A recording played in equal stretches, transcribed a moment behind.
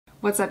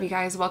What's up, you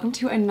guys? Welcome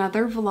to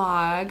another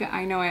vlog.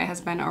 I know it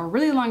has been a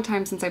really long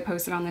time since I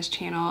posted on this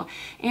channel,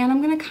 and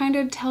I'm gonna kind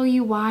of tell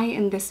you why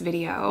in this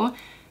video.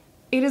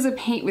 It is a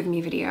paint with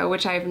me video,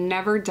 which I've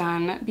never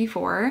done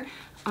before.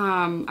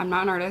 I'm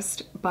not an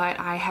artist, but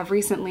I have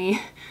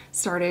recently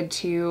started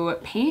to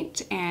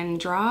paint and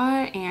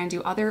draw and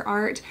do other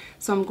art.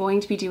 So I'm going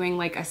to be doing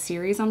like a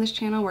series on this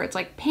channel where it's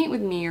like paint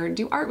with me or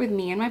do art with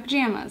me in my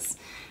pajamas.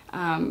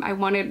 I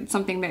wanted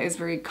something that is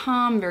very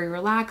calm, very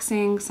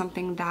relaxing,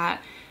 something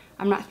that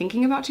I'm not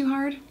thinking about too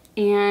hard.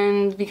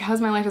 And because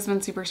my life has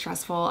been super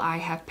stressful, I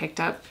have picked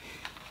up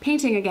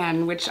painting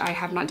again, which I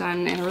have not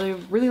done in a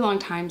really long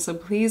time, so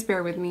please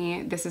bear with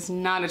me. This is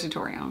not a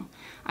tutorial.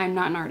 I'm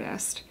not an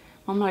artist.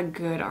 Well, I'm not a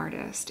good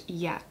artist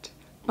yet,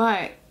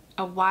 but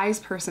a wise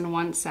person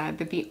once said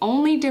that the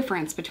only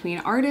difference between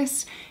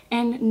artists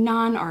and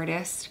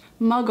non-artists,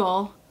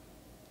 muggle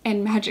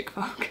and magic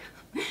folk,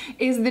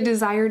 is the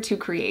desire to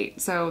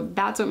create. So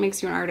that's what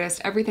makes you an artist.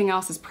 Everything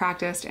else is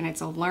practiced and it's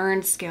a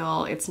learned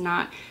skill. It's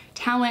not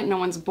talent. No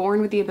one's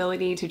born with the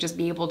ability to just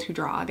be able to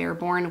draw. They're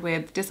born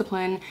with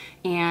discipline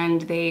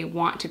and they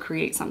want to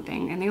create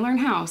something and they learn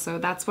how. So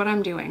that's what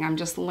I'm doing. I'm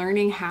just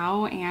learning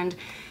how, and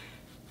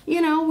you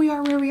know, we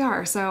are where we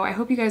are. So I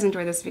hope you guys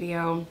enjoy this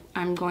video.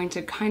 I'm going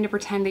to kind of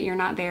pretend that you're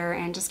not there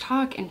and just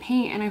talk and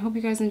paint, and I hope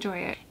you guys enjoy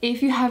it.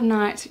 If you have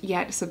not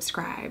yet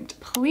subscribed,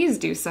 please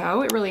do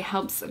so. It really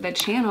helps the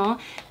channel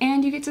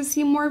and you get to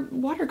see more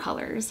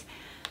watercolors.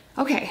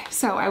 Okay,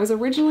 so I was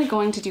originally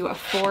going to do a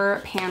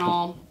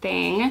 4-panel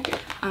thing,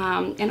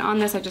 and on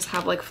this I just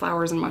have like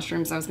flowers and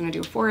mushrooms. I was gonna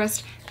do a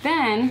forest.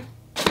 Then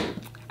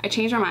I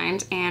changed my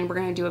mind and we're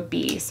gonna do a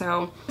bee.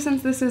 So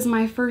since this is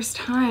my first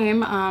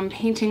time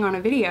painting on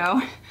a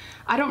video,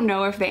 I don't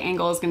know if the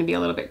angle is gonna be a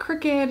little bit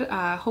crooked.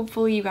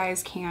 Hopefully you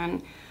guys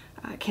can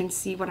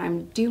see what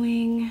I'm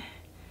doing.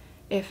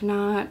 If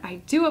not,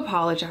 I do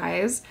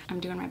apologize. I'm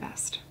doing my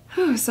best.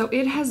 So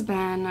it has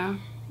been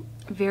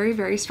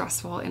very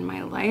stressful in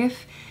my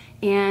life,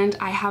 and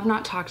I have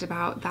not talked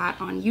about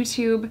that on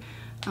YouTube,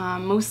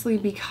 mostly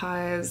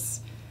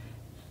because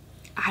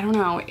I don't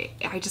know,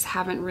 I just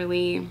haven't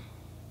really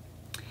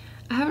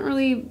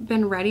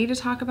been ready to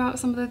talk about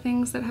some of the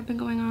things that have been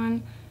going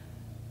on.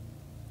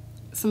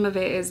 Some of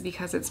it is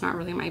because it's not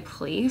really my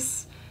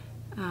place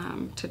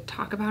to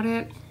talk about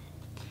it.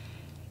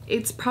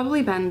 It's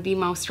probably been the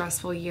most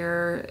stressful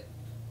year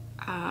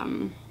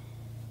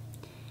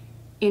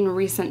in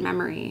recent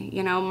memory.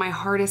 You know, my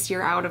hardest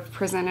year out of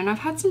prison, and I've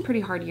had some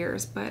pretty hard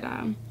years, but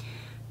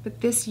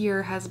this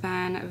year has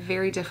been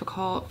very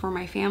difficult for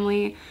my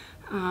family,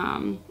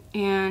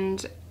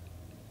 and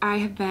I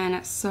have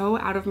been so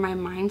out of my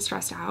mind,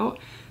 stressed out,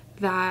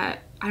 that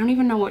I don't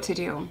even know what to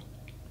do.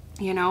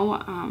 You know,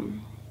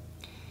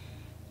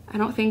 I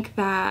don't think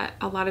that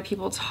a lot of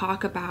people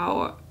talk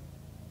about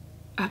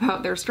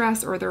their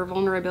stress or their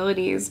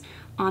vulnerabilities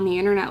on the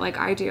internet like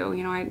I do.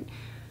 You know, I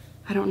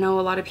don't know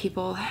a lot of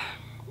people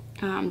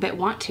that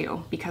want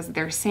to, because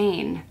they're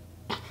sane.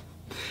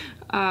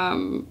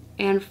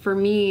 And for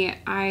me,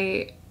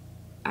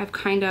 I've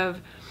kind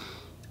of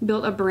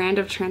built a brand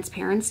of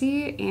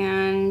transparency,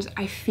 and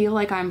I feel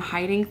like I'm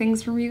hiding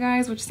things from you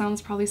guys, which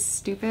sounds probably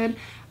stupid.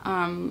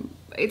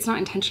 It's not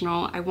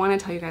intentional. I want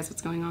to tell you guys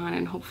what's going on,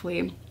 and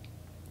hopefully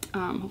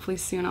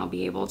soon I'll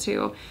be able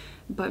to.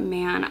 But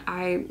man,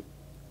 I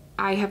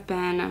have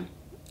been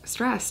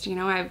stressed. You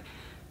know,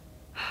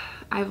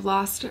 I've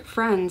lost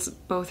friends,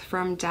 both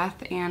from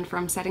death and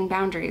from setting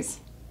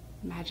boundaries.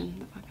 Imagine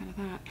the fuck out of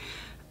that.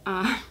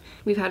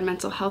 We've had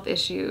mental health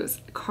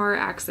issues, car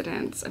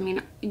accidents, I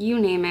mean, you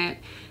name it,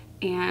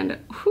 and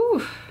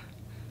whew,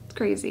 it's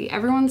crazy.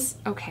 Everyone's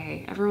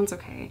okay,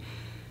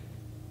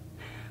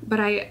 But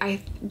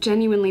I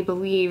genuinely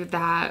believe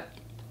that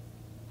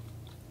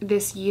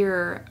this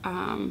year,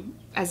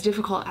 as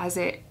difficult as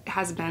it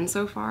has been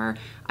so far,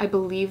 I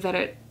believe that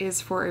it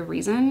is for a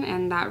reason,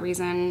 and that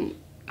reason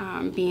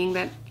being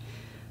that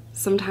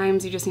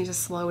sometimes you just need to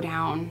slow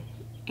down,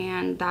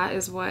 and that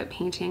is what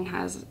painting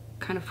has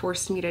kind of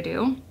forced me to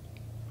do.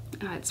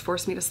 It's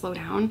forced me to slow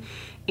down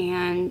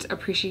and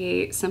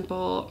appreciate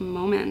simple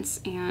moments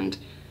and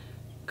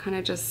kind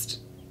of just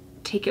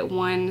take it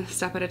one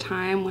step at a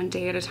time, one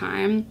day at a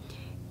time,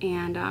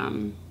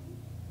 and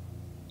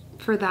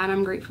for that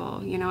I'm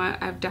grateful. You know,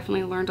 I've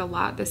definitely learned a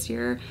lot this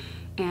year,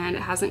 and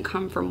it hasn't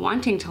come from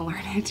wanting to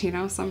learn it. You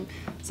know, some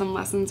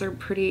lessons are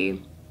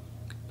pretty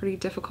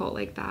difficult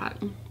like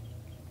that.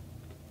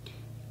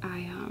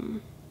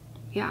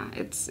 Yeah,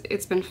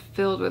 it's been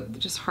filled with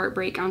just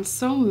heartbreak on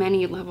so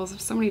many levels,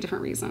 of so many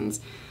different reasons,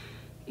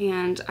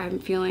 and I'm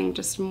feeling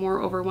just more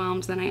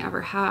overwhelmed than I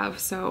ever have.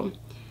 So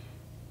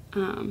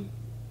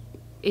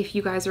if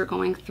you guys are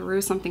going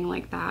through something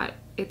like that,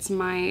 it's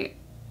my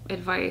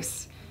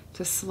advice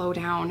to slow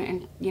down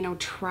and, you know,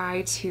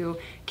 try to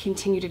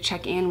continue to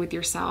check in with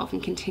yourself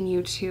and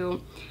continue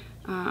to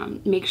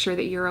make sure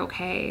that you're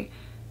okay.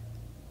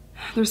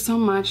 There's so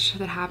much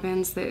that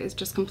happens that is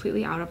just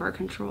completely out of our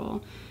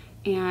control.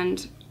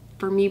 And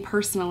for me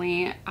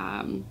personally,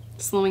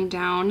 slowing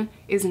down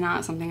is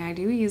not something I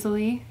do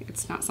easily.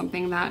 It's not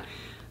something that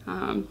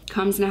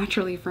comes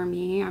naturally for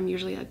me. I'm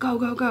usually like, go,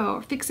 go,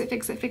 go, fix it,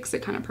 fix it, fix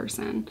it kind of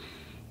person.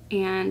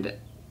 And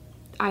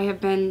I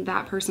have been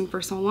that person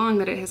for so long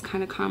that it has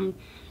kind of come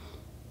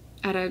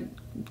at a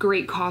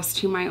great cost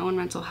to my own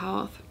mental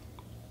health.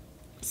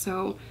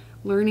 So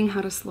learning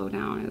how to slow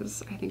down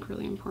is, I think,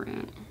 really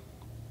important.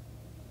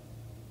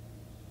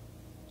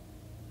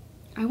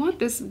 I want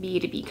this bee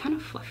to be kind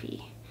of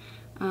fluffy.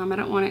 I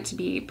don't want it to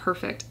be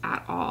perfect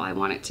at all. I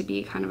want it to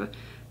be kind of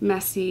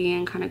messy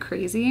and kind of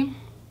crazy.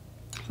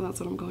 So that's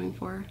what I'm going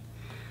for.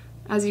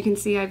 As you can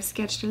see, I've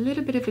sketched a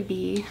little bit of a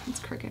bee. It's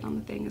crooked on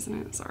the thing,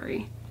 isn't it?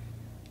 Sorry.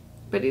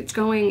 But it's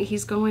going,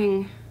 he's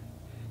going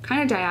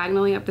kind of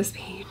diagonally up this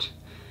page.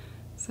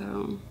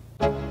 So.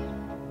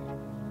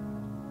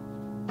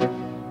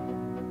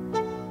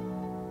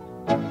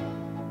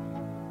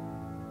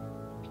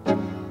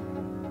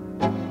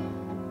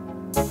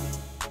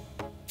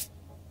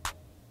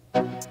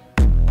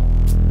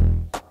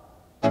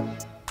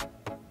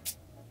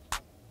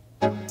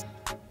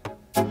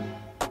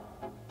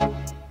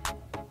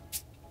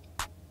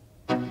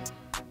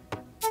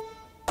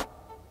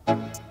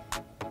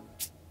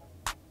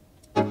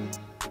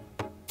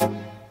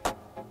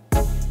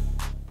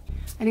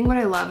 I think what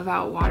I love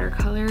about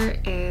watercolor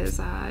is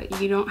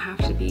you don't have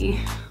to be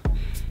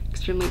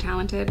extremely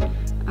talented.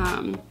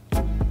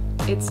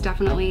 It's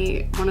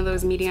definitely one of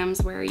those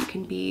mediums where you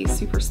can be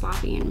super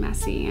sloppy and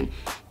messy and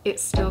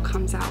it still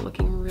comes out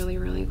looking really,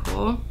 really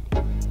cool.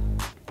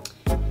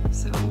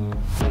 So,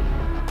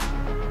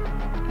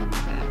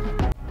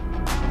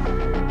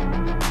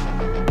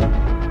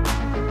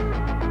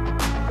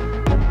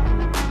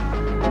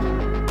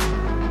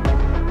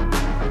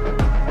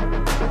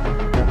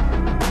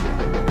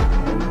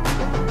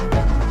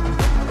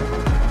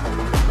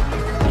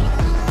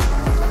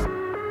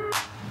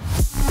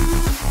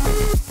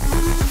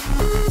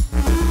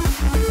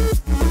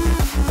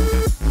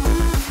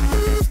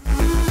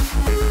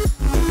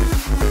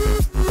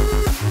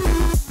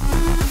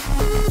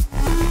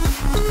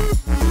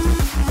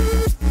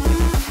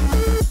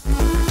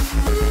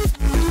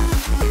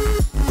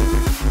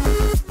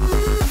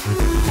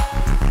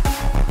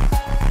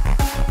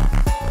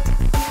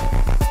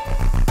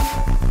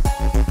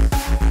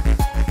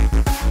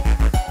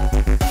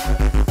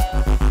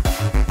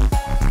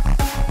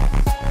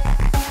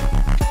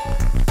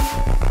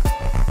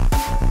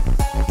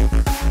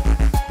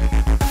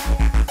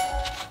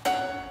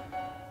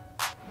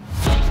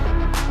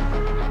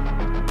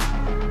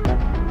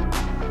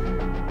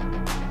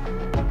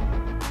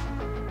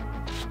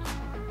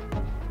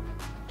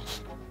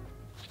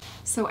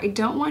 So I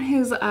don't want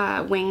his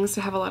wings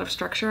to have a lot of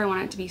structure. I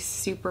want it to be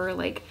super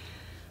like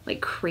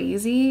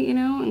crazy, you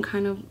know, and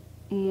kind of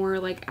more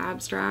like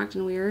abstract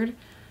and weird.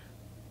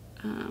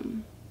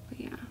 But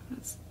yeah,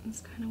 that's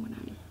kind of what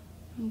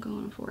I'm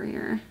going for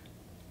here.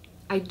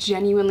 I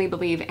genuinely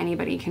believe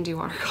anybody can do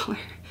watercolor.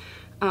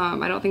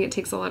 I don't think it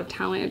takes a lot of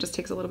talent. It just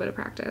takes a little bit of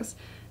practice.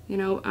 You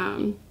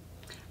know,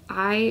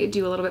 I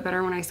do a little bit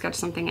better when I sketch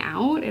something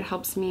out. It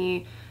helps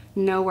me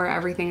know where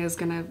everything is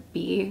gonna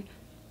be.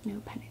 No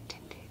pun intended.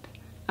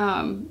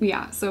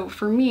 Yeah, so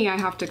for me, I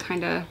have to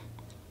kind of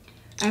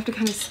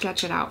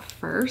sketch it out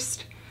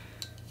first.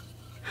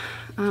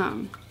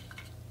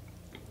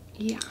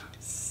 Yeah,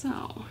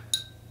 so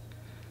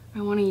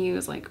I want to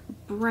use like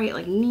bright,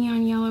 like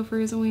neon yellow for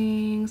his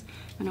wings,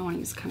 and I want to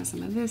use kind of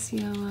some of this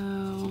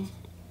yellow.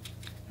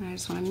 And I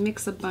just want to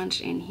mix a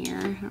bunch in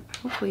here.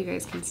 Hopefully you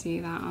guys can see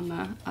that on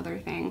the other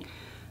thing.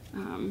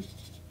 I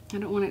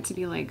don't want it to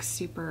be like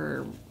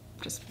super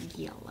just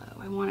yellow.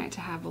 I want it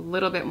to have a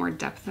little bit more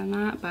depth than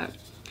that, but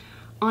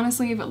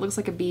honestly, if it looks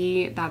like a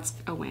bee, that's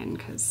a win,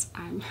 because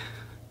I'm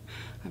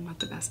not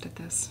the best at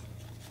this.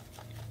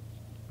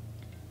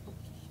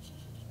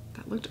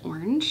 That looked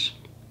orange,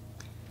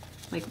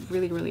 like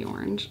really, really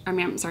orange. I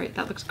mean, I'm sorry,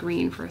 that looks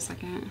green for a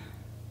second.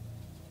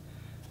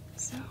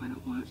 So I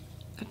don't want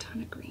a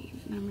ton of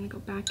green. And I'm gonna go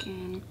back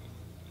in,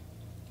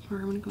 or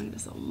I'm gonna go into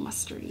this little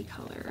mustardy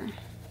color.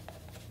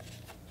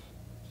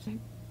 I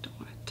don't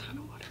want a ton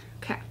of water.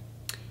 Okay,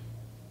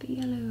 the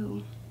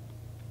yellow.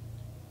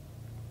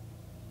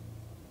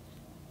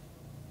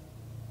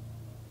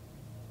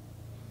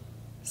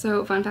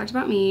 So fun fact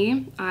about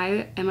me,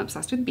 I am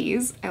obsessed with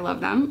bees. I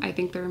love them. I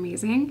think they're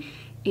amazing.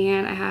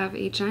 And I have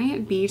a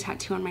giant bee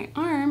tattoo on my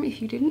arm,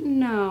 if you didn't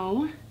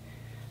know.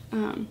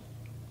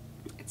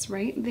 It's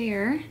right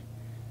there.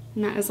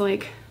 And that is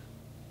like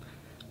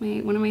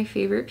one of my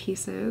favorite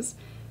pieces.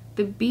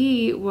 The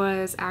bee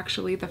was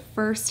actually the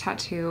first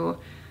tattoo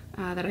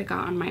that I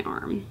got on my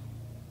arm.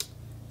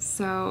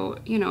 So,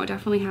 you know, it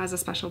definitely has a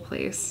special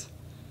place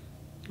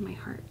in my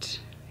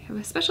heart. I have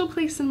a special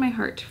place in my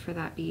heart for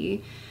that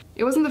bee.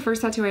 It wasn't the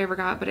first tattoo I ever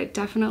got, but it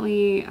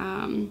definitely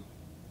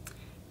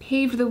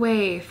paved the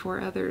way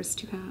for others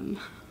to come.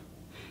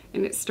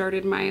 And it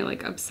started my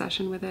like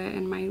obsession with it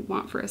and my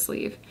want for a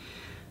sleeve.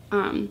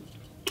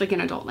 Like in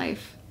adult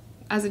life.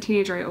 As a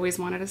teenager, I always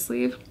wanted a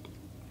sleeve,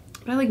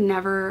 but I like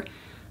never,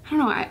 I don't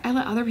know, I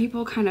let other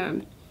people kind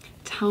of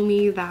tell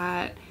me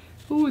that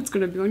oh, it's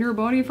gonna be on your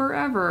body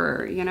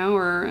forever, you know,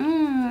 or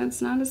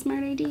it's not a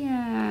smart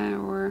idea,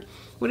 or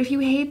what if you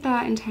hate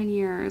that in 10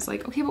 years?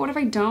 Like, okay, but what if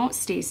I don't,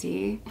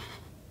 Stacy?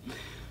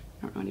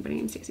 I don't know anybody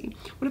named Stacy.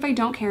 What if I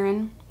don't,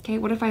 Karen? Okay,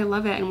 what if I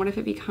love it, and what if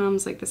it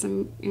becomes like this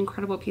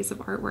incredible piece of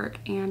artwork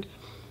and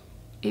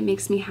it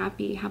makes me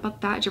happy? How about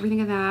that? Did you ever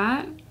think of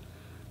that?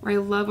 Or I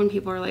love when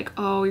people are like,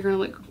 oh,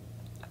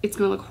 it's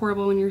gonna look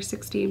horrible when you're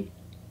 60.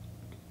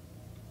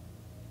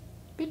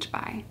 Bitch,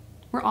 bye.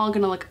 We're all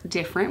gonna look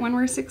different when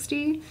we're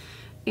 60,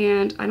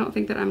 and I don't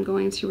think that I'm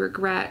going to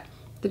regret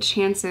the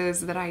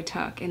chances that I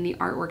took and the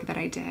artwork that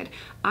I did.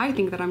 I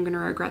think that I'm gonna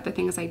regret the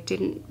things I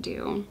didn't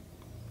do.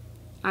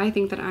 I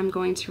think that I'm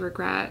going to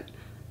regret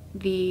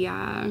the,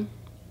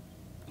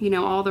 you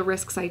know, all the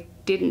risks I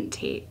didn't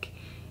take,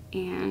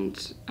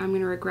 and I'm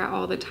gonna regret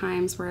all the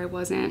times where I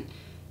wasn't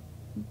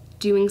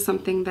doing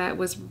something that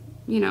was,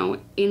 you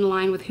know, in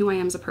line with who I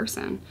am as a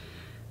person.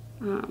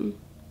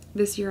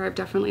 This year I've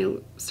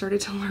definitely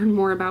started to learn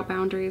more about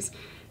boundaries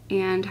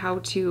and how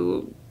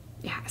to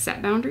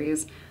set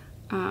boundaries.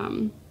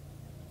 You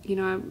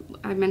know,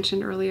 I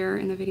mentioned earlier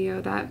in the video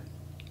that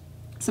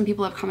some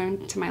people have come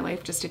into my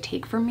life just to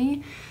take from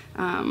me,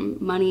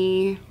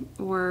 money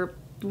or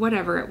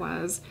whatever it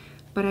was,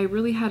 but I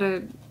really had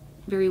a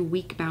very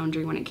weak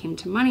boundary when it came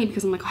to money,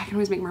 because I'm like, oh, I can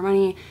always make more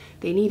money.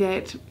 They need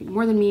it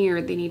more than me,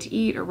 or they need to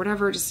eat or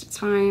whatever, just it's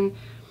fine.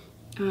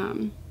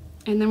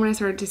 And then when I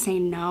started to say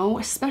no,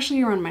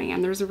 especially around money,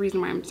 and there's a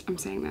reason why I'm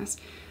saying this,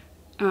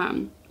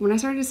 when I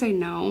started to say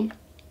no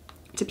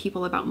to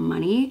people about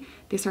money,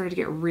 they started to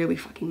get really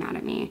fucking mad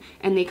at me,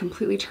 and they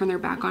completely turned their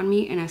back on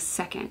me in a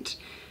second.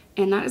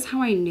 And that is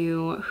how I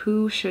knew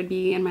who should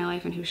be in my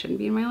life and who shouldn't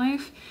be in my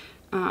life.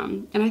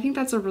 And I think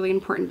that's a really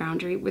important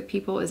boundary with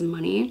people, is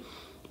money,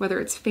 whether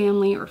it's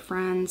family or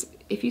friends.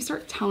 If you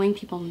start telling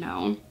people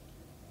no,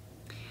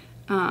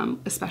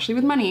 especially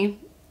with money,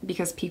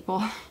 because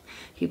people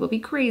be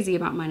crazy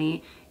about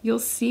money, you'll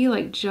see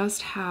like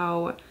just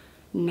how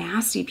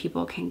nasty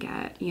people can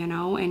get, you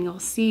know, and you'll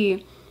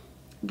see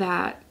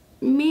that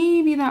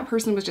maybe that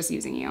person was just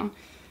using you.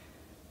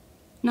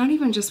 Not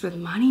even just with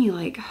money,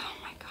 like, oh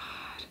my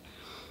God.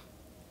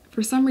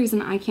 For some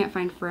reason, I can't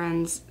find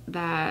friends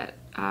that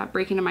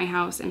break into my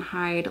house and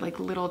hide like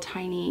little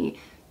tiny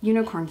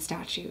unicorn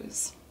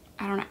statues.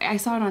 I don't know, I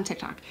saw it on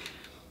TikTok.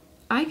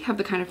 I have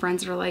the kind of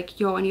friends that are like,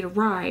 yo, I need a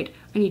ride,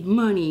 I need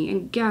money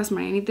and gas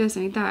money, I need this,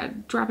 I need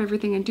that, drop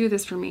everything and do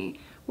this for me.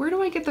 Where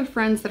do I get the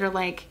friends that are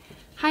like,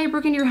 hi, I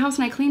broke into your house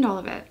and I cleaned all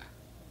of it?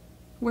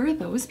 Where are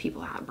those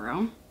people at,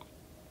 bro?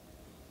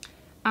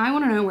 I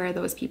want to know where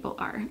those people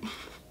are,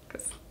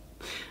 because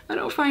I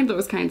don't find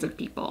those kinds of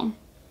people.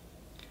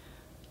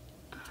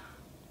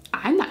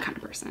 I'm that kind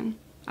of person.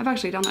 I've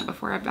actually done that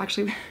before.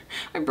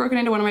 I've broken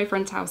into one of my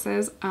friend's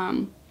houses.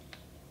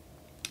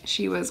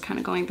 She was kind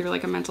of going through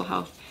like a mental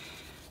health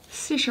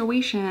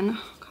situation.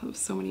 God, it was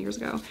so many years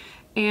ago.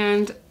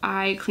 And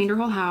I cleaned her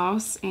whole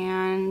house,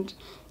 and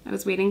I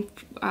was waiting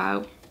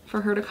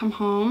for her to come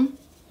home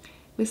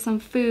with some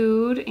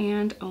food,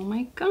 and oh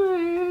my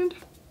God,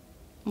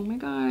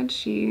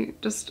 she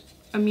just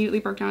immediately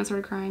broke down and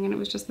started crying, and it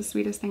was just the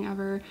sweetest thing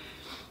ever.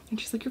 And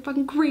she's like, you're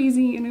fucking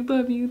crazy, and I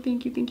love you,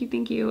 thank you, thank you,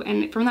 thank you.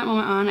 And from that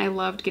moment on, I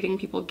loved getting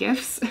people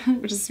gifts,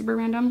 which is super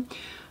random.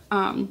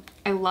 I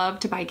love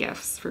to buy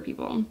gifts for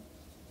people,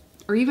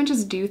 or even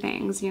just do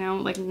things, you know,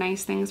 like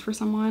nice things for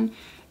someone.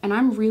 And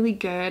I'm really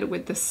good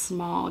with the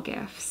small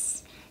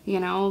gifts, you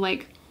know,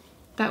 like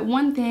that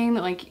one thing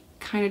that like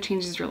kind of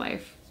changes your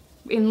life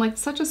in like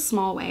such a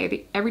small way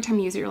that every time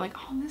you use it, you're like,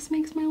 oh, this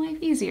makes my life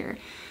easier.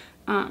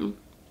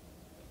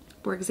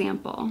 For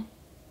example,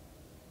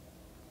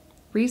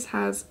 Reese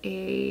has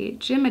a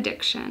gym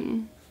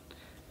addiction,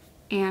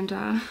 and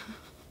if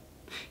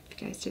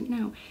you guys didn't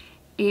know,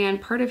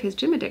 and part of his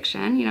gym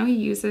addiction, you know, he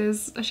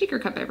uses a shaker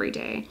cup every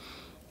day.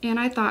 And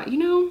I thought, you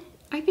know,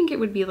 I think it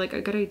would be like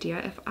a good idea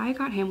if I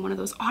got him one of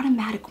those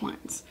automatic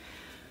ones.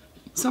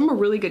 So I'm a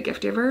really good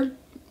gift giver,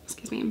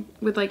 excuse me,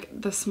 with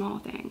like the small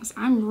things.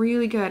 I'm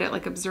really good at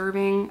like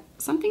observing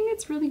something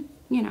that's really,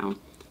 you know,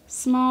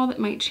 small that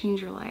might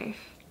change your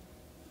life.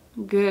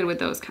 I'm good with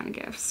those kind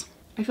of gifts.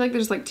 I feel like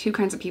there's like two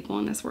kinds of people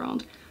in this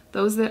world.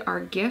 Those that are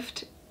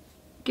gift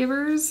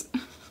givers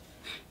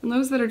and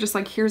those that are just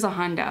like, here's a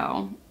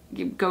hundo,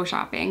 you go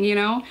shopping, you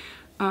know?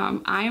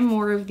 I'm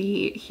more of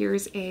the,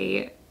 here's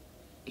a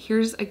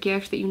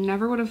gift that you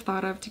never would have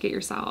thought of to get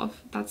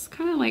yourself. That's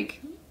kind of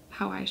like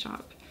how I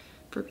shop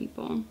for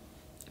people.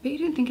 I bet you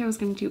didn't think I was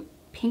going to do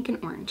pink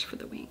and orange for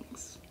the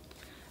wings.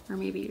 Or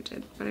maybe you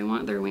did, but I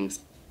want their wings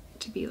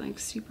to be like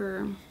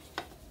super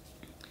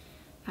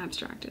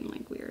abstract and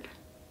like weird.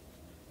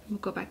 We'll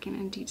go back in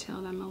and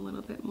detail them a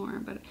little bit more.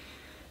 But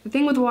the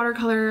thing with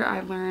watercolor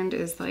I've learned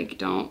is like,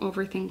 don't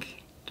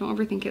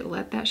overthink it,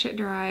 let that shit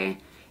dry,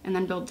 and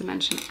then build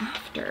dimension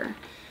after,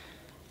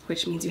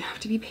 which means you have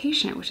to be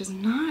patient, which is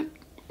not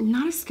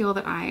a skill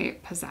that I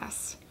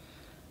possess.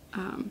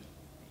 But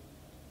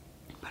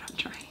I'm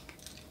trying.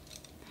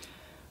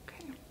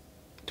 Okay,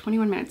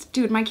 21 minutes.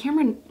 Dude, my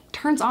camera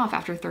turns off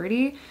after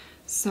 30,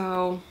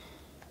 so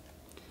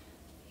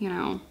you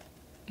know,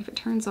 if it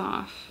turns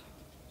off,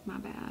 my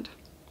bad.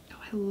 Oh,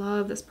 I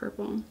love this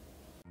purple.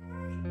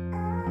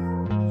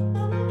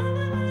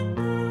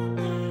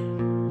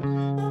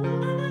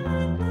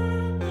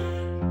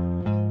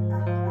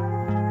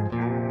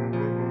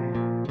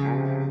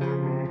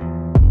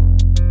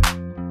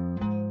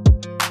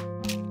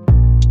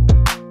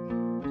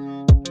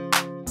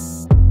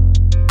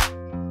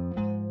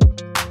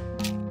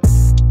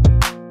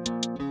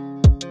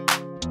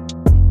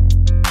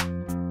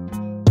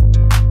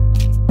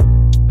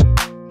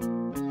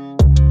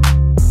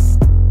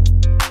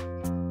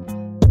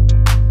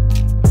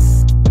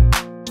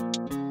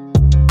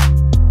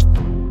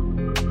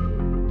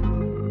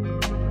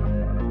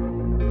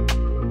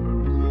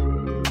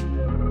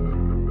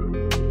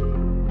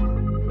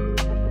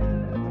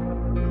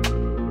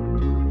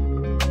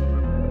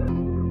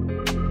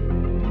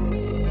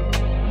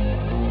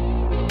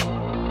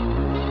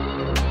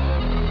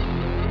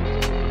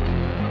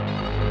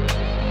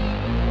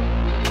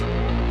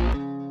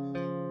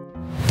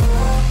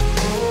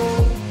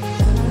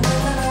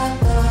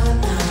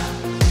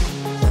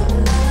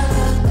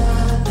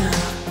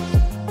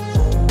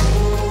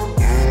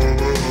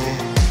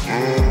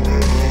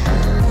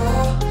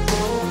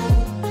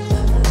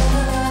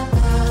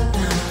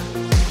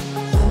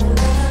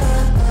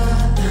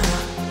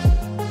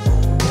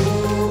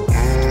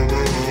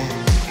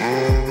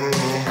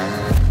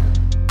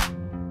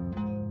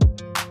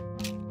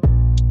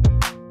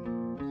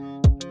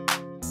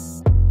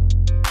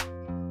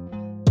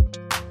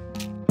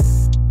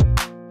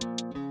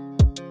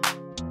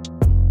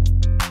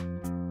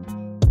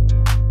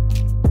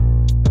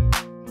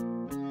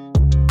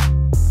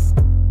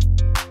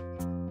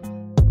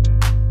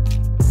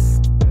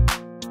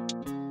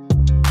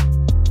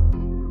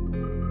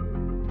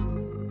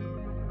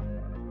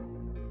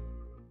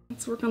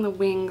 Let's work on the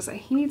wings.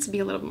 He needs to be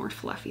a little more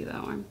fluffy though.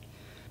 I'm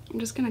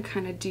just gonna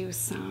kind of do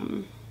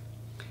some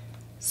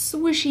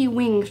swishy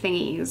wing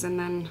thingies and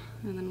then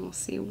we'll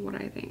see what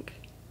I think.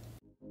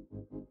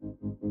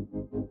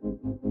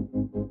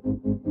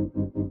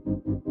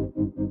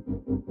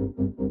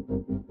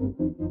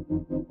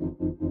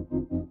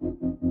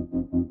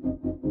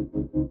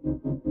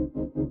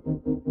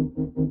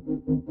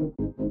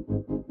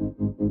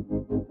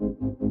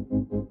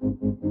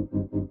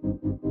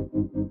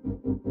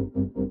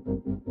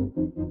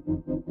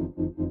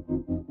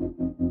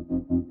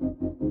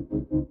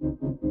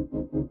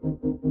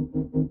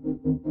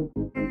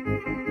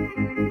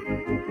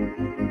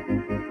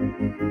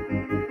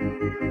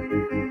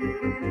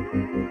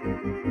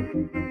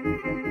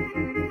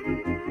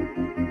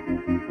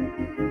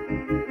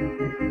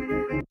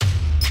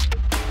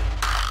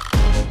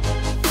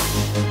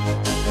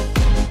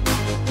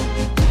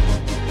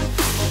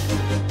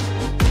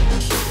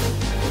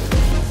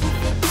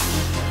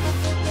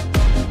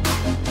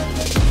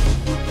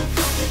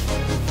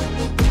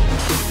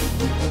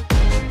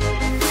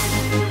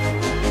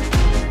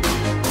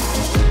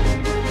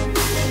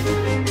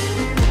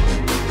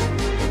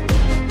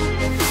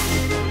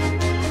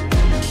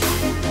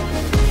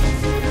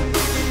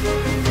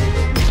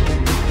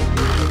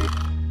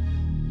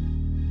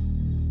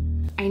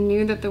 I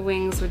knew that the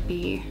wings would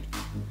be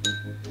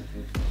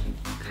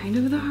kind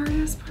of the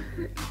hardest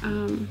part,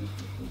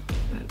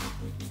 but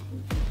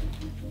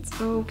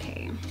it's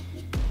okay.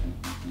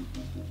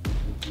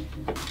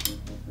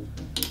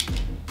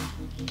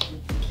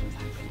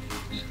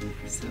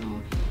 So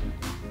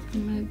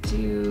I'm gonna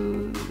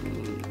do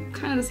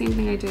kind of the same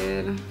thing I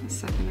did a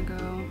second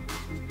ago,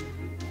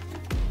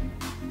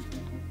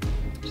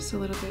 just a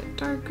little bit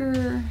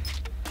darker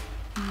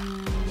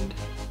and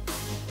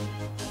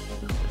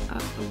build it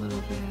up a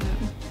little bit.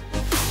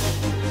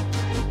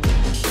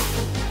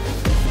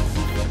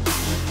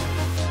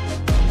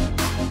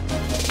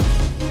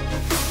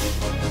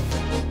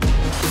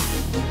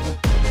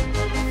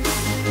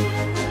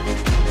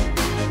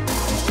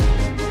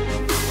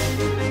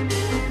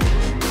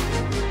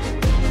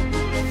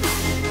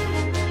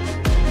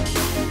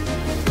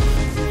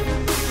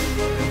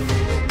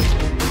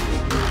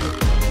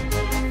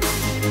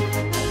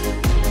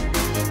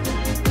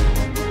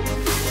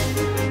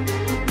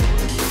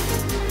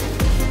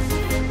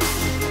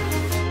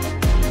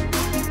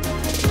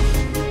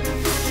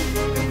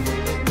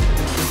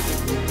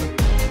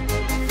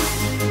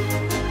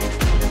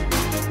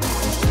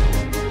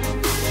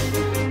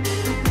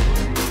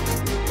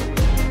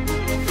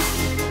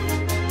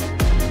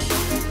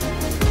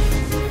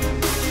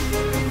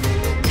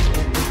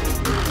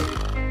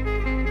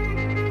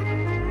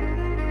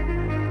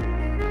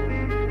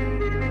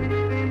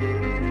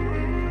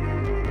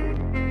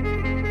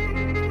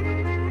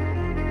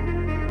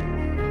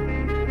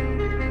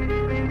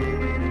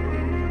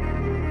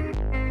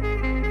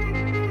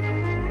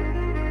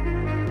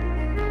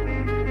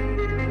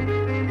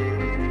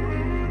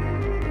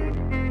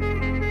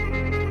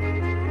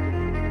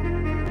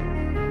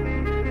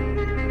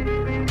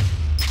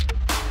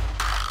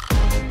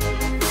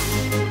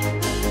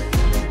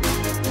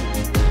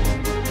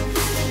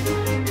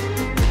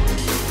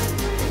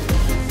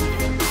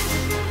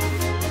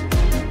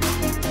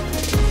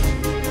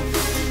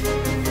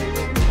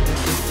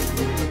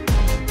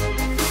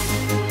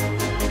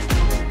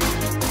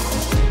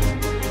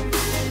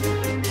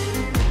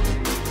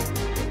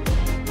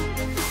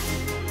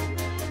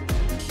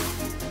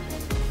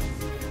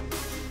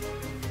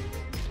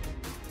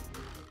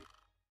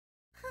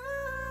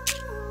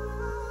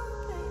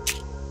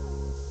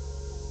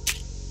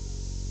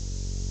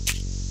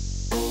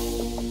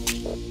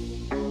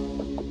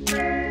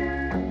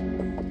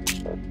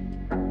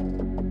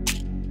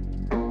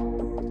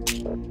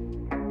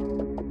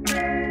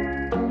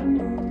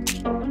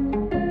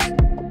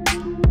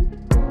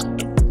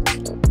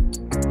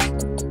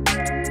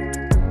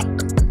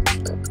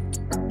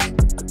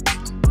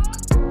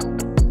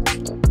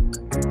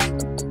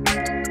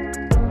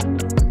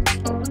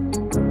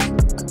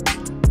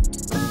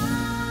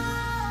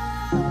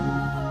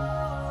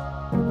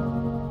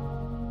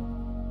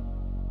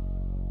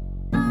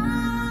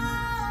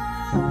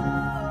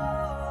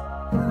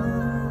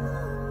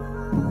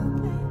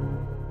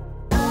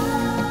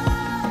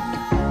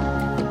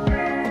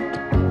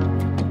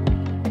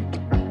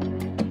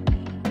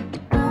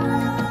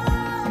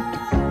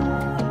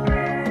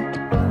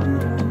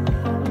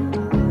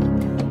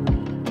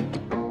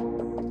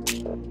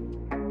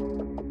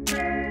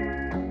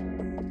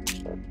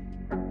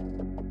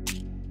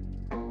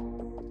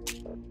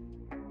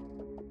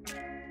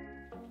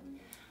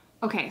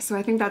 Okay, so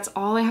I think that's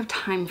all I have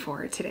time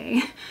for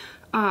today.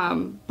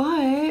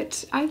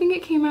 But I think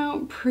it came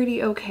out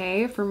pretty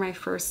okay for my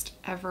first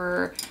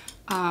ever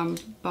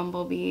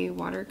Bumblebee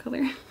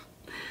watercolor.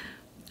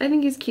 I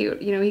think he's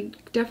cute. You know, he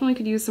definitely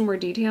could use some more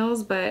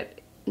details, but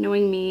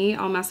knowing me,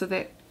 I'll mess with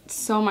it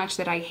so much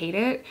that I hate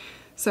it.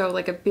 So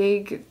like a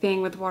big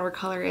thing with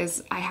watercolor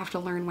is I have to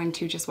learn when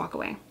to just walk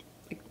away.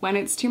 Like when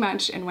it's too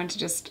much and when to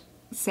just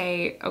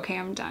say, okay,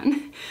 I'm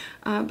done.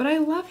 But I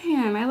love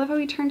him. I love how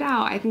he turned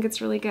out. I think it's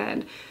really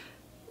good.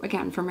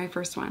 Again, for my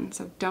first one,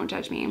 so don't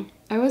judge me.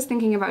 I was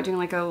thinking about doing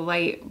like a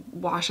light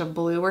wash of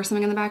blue or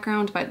something in the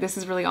background, but this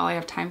is really all I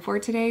have time for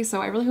today.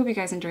 So I really hope you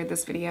guys enjoyed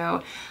this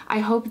video. I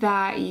hope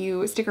that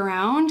you stick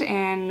around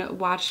and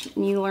watch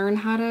me learn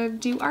how to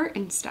do art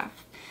and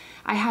stuff.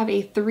 I have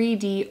a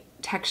 3D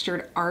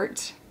textured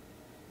art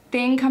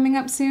thing coming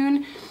up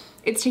soon.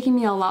 It's taking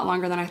me a lot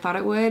longer than I thought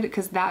it would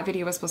because that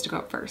video was supposed to go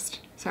up first.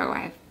 So I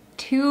have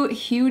 2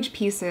 huge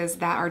pieces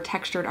that are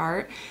textured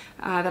art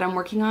that I'm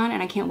working on,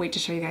 and I can't wait to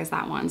show you guys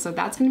that one. So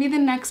that's gonna be the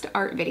next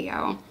art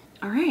video.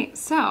 All right,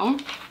 so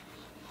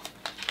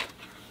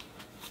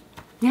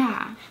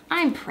yeah,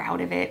 I'm proud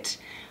of it.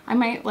 I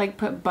might like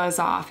put buzz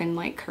off in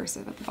like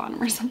cursive at the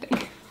bottom or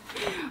something.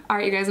 All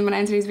right, you guys, I'm gonna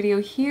end today's video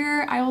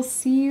here. I will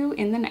see you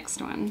in the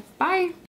next one. Bye.